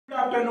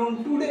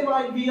afternoon. Today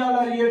we all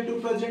are here to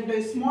present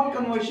a small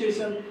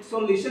conversation. So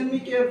listen me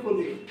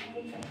carefully.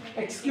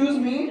 Excuse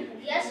me.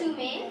 Yes, you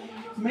may.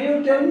 May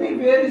you tell me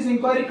where is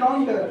inquiry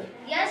counter?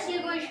 Yes,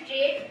 you go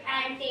straight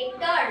and take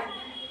turn.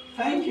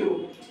 Thank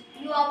you.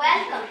 You are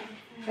welcome.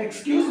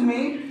 Excuse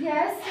me.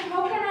 Yes,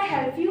 how can I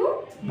help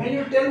you? May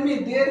you tell me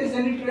there is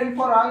any train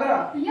for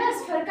Agra?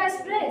 Yes, Farka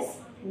Express.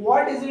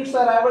 What is its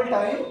arrival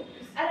time?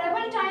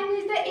 Arrival time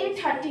is the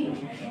 8:30.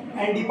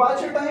 And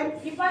departure time?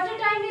 Departure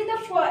time is the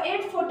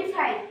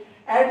 8:45.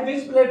 At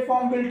which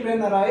platform will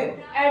train arrive?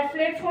 At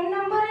platform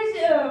number is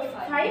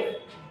 5.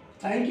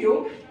 Thank you.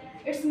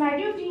 It's my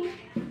duty.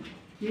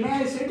 May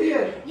I sit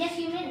here? Yes,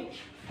 you may.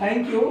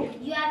 Thank you.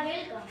 You are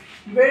welcome.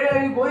 Where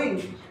are you going?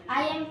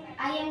 I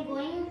am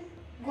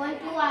going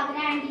to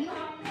Agra, and you?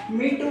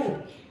 Me too.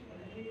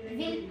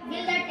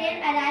 Will the train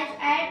arrive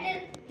at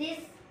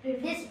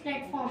this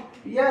platform?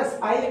 Yes,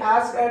 I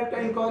asked at the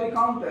inquiry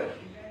counter.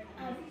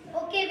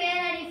 Okay, where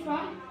are you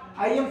from?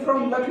 I am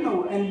from Lucknow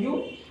and you?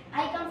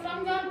 I come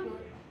from Jaunpur.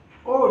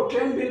 Oh,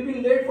 train will be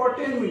late for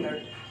 10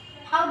 minutes.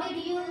 How did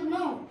you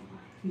know?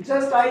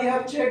 Just I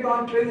have checked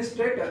on train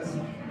status.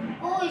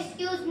 Oh,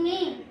 excuse me.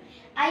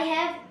 I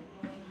have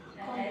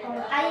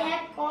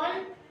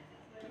called.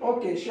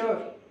 Okay, sure.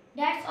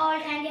 That's all.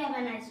 Thank you. Have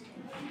a nice day.